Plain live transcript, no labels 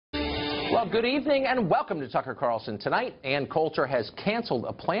Well, good evening and welcome to Tucker Carlson Tonight. Ann Coulter has canceled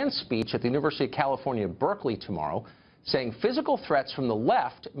a planned speech at the University of California, Berkeley tomorrow, saying physical threats from the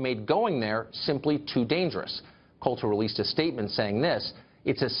left made going there simply too dangerous. Coulter released a statement saying this: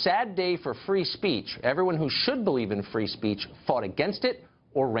 "It's a sad day for free speech. Everyone who should believe in free speech fought against it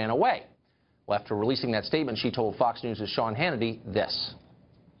or ran away." Well, after releasing that statement, she told Fox News' Sean Hannity this.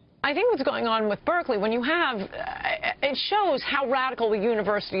 I think what's going on with Berkeley, when you have, it shows how radical the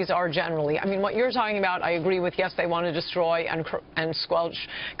universities are generally. I mean, what you're talking about, I agree with. Yes, they want to destroy and squelch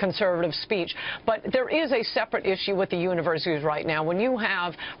conservative speech. But there is a separate issue with the universities right now. When you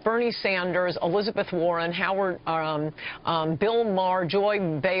have Bernie Sanders, Elizabeth Warren, Howard, Bill Maher,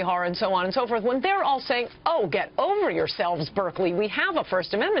 Joy Behar, and so on and so forth, when they're all saying, oh, get over yourselves, Berkeley, we have a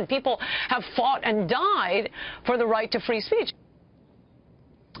First Amendment. People have fought and died for the right to free speech.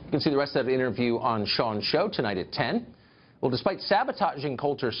 You can see the rest of that interview on Sean's show tonight at 10. Well, despite sabotaging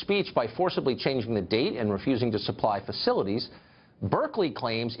Coulter's speech by forcibly changing the date and refusing to supply facilities, Berkeley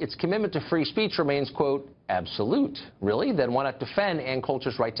claims its commitment to free speech remains, quote, absolute. Really? Then why not defend Ann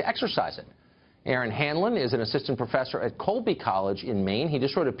Coulter's right to exercise it? Aaron Hanlon is an assistant professor at Colby College in Maine. He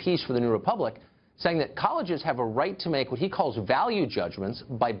just wrote a piece for the New Republic saying that colleges have a right to make what he calls value judgments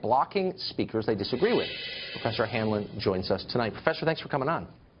by blocking speakers they disagree with. Professor Hanlon joins us tonight. Professor, thanks for coming on.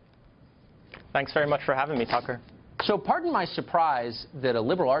 Thanks very much for having me, Tucker. So pardon my surprise that a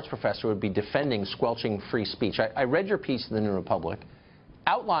liberal arts professor would be defending squelching free speech. I read your piece in the New Republic.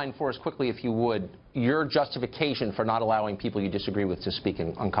 Outline for us quickly, if you would, your justification for not allowing people you disagree with to speak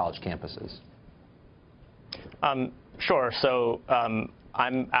on college campuses. Sure. So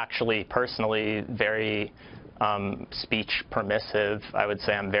I'm actually personally very speech permissive. I would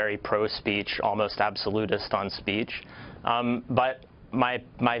say I'm very pro-speech, almost absolutist on speech. But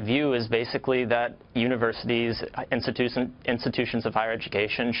my view is basically that universities, institutions of higher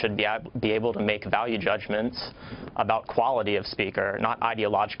education should be able to make value judgments about quality of speaker, not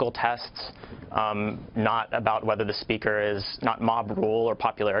ideological tests, not about whether the speaker is not mob rule or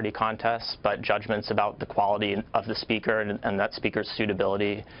popularity contests, but judgments about the quality of the speaker and that speaker's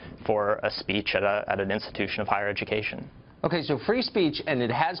suitability for a speech at an institution of higher education. Okay, so free speech, and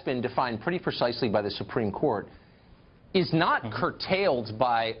it has been defined pretty precisely by the Supreme Court, is not curtailed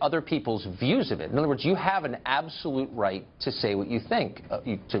by other people's views of it. In other words, you have an absolute right to say what you think,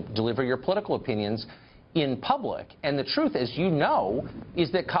 to deliver your political opinions in public. And the truth, as you know,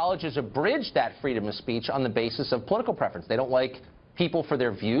 is that colleges abridge that freedom of speech on the basis of political preference. They don't like people for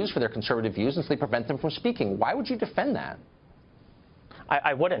their views, for their conservative views, and so they prevent them from speaking. Why would you defend that?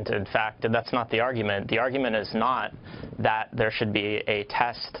 I wouldn't, in fact, and that's not the argument. The argument is not that there should be a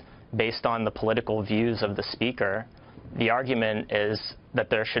test based on the political views of the speaker. The argument is that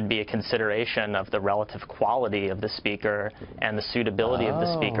there should be a consideration of the relative quality of the speaker and the suitability of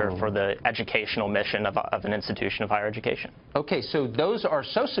the speaker for the educational mission of an institution of higher education. Okay, so those are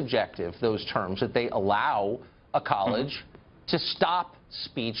so subjective, those terms, that they allow a college to stop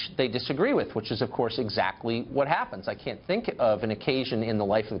speech they disagree with, which is, of course, exactly what happens. I can't think of an occasion in the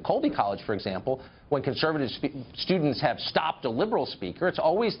life of Colby College, for example, when conservative students have stopped a liberal speaker. It's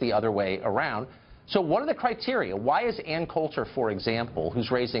always the other way around. So what are the criteria? Why is Ann Coulter, for example,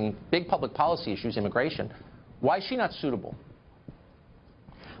 who's raising big public policy issues, immigration, why is she not suitable?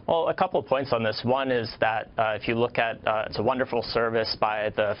 Well, a couple of points on this. One is that if you look at, it's a wonderful service by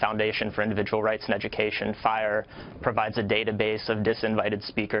the Foundation for Individual Rights in Education. FIRE provides a database of disinvited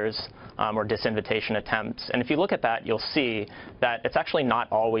speakers or disinvitation attempts. And if you look at that, you'll see that it's actually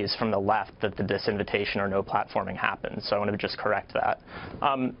not always from the left that the disinvitation or no platforming happens. So I want to just correct that.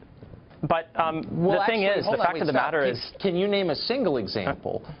 But well, the thing is, the fact of the matter is... Can you name a single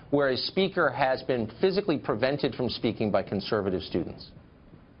example where a speaker has been physically prevented from speaking by conservative students?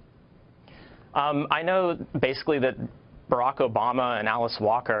 I know basically that Barack Obama and Alice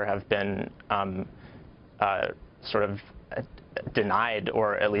Walker have been sort of denied,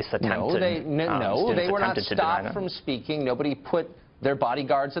 or at least attempted. No, they were not stopped from speaking. Nobody put their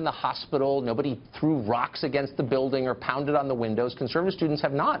bodyguards in the hospital. Nobody threw rocks against the building or pounded on the windows. Conservative students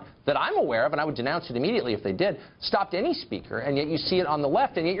have not, that I'm aware of, and I would denounce it immediately if they did, stopped any speaker, and yet you see it on the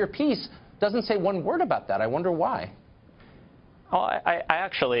left, and yet your piece doesn't say one word about that. I wonder why. Oh, I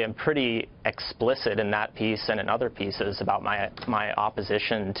actually am pretty explicit in that piece and in other pieces about my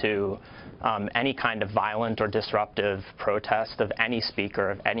opposition to any kind of violent or disruptive protest of any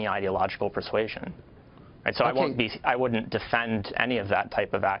speaker of any ideological persuasion. Right, so Okay. I wouldn't defend any of that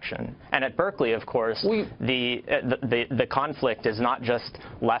type of action. And at Berkeley, of course, the conflict is not just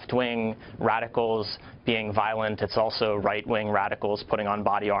left-wing radicals being violent, it's also right-wing radicals putting on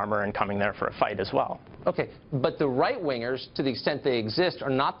body armor and coming there for a fight as well. Okay, but the right-wingers, to the extent they exist, are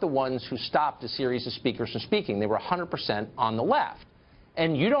not the ones who stopped a series of speakers from speaking. They were 100% on the left.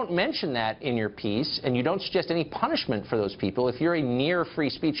 And you don't mention that in your piece, and you don't suggest any punishment for those people. If you're a near free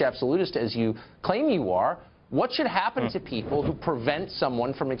speech absolutist, as you claim you are, what should happen to people who prevent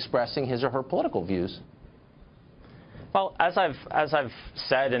someone from expressing his or her political views? Well, as I've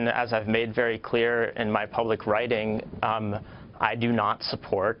said and as I've made very clear in my public writing, I do not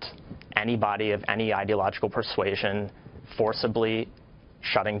support anybody of any ideological persuasion forcibly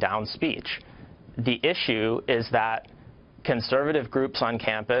shutting down speech. The issue is that conservative groups on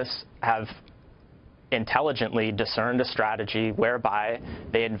campus have intelligently discerned a strategy whereby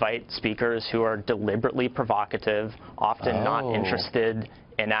they invite speakers who are deliberately provocative, often not interested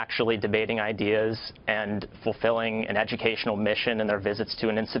in actually debating ideas and fulfilling an educational mission in their visits to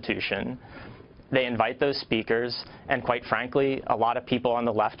an institution. They invite those speakers, and quite frankly, a lot of people on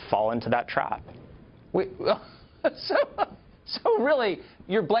the left fall into that trap. Wait, so really,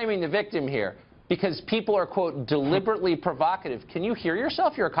 you're blaming the victim here. Because people are, quote, deliberately provocative. Can you hear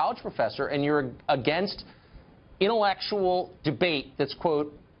yourself? You're a college professor, and you're against intellectual debate that's,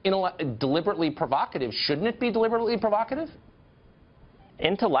 quote, deliberately provocative. Shouldn't it be deliberately provocative?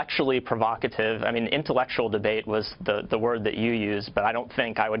 Intellectually provocative, I mean, intellectual debate was the word that you used, but I don't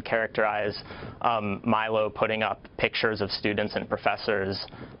think I would characterize Milo putting up pictures of students and professors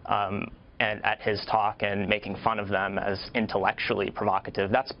and at his talk and making fun of them as intellectually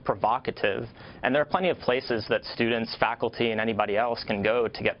provocative. That's provocative. And there are plenty of places that students, faculty, and anybody else can go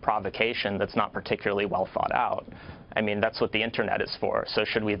to get provocation that's not particularly well thought out. I mean, that's what the internet is for. So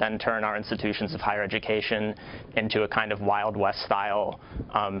should we then turn our institutions of higher education into a kind of Wild West style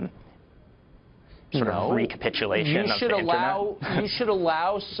sort of recapitulation of the internet? You should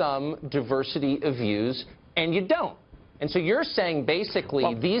allow some diversity of views, and you don't. And so you're saying,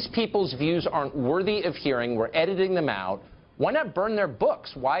 basically, these people's views aren't worthy of hearing. We're editing them out. Why not burn their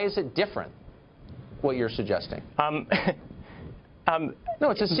books? Why is it different, what you're suggesting?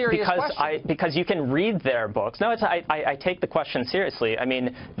 No, it's a serious question. Because you can read their books. No, I take the question seriously. I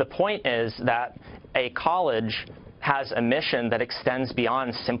mean, the point is that a college has a mission that extends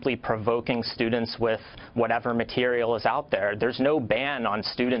beyond simply provoking students with whatever material is out there. There's no ban on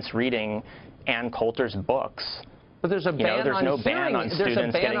students reading Ann Coulter's books. But there's a ban there's no ban on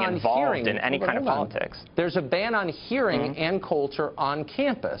students getting involved in any kind of politics. There's a ban on hearing Ann Coulter on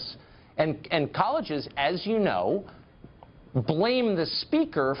campus. And colleges, as you know, blame the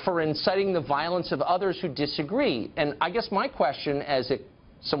speaker for inciting the violence of others who disagree. And I guess my question, as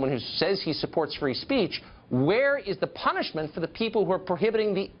someone who says he supports free speech, where is the punishment for the people who are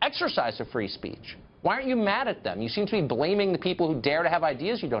prohibiting the exercise of free speech? Why aren't you mad at them? You seem to be blaming the people who dare to have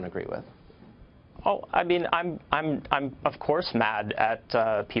ideas you don't agree with. Oh, I mean, I'm of course mad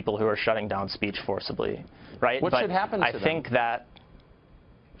at people who are shutting down speech forcibly, right? What should happen to them? I think that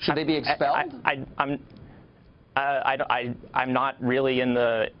should they be expelled? I'm not really in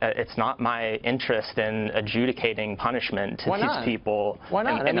the. It's not my interest in adjudicating punishment to these people. Why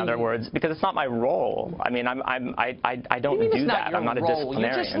not? In other words, because it's not my role. I mean, I don't do that. I'm not a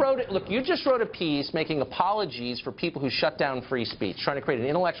disciplinarian. You just wrote a piece making apologies for people who shut down free speech, trying to create an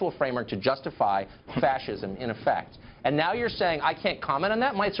intellectual framework to justify fascism, in effect. And now you're saying I can't comment on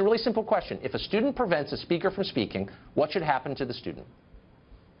that? It's a really simple question. If a student prevents a speaker from speaking, what should happen to the student?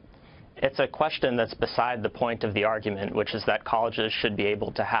 It's a question that's beside the point of the argument, which is that colleges should be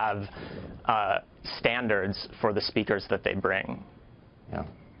able to have standards for the speakers that they bring. Yeah.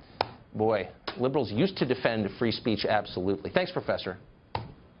 Boy, liberals used to defend free speech absolutely. Thanks, Professor.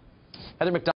 Heather McDonald.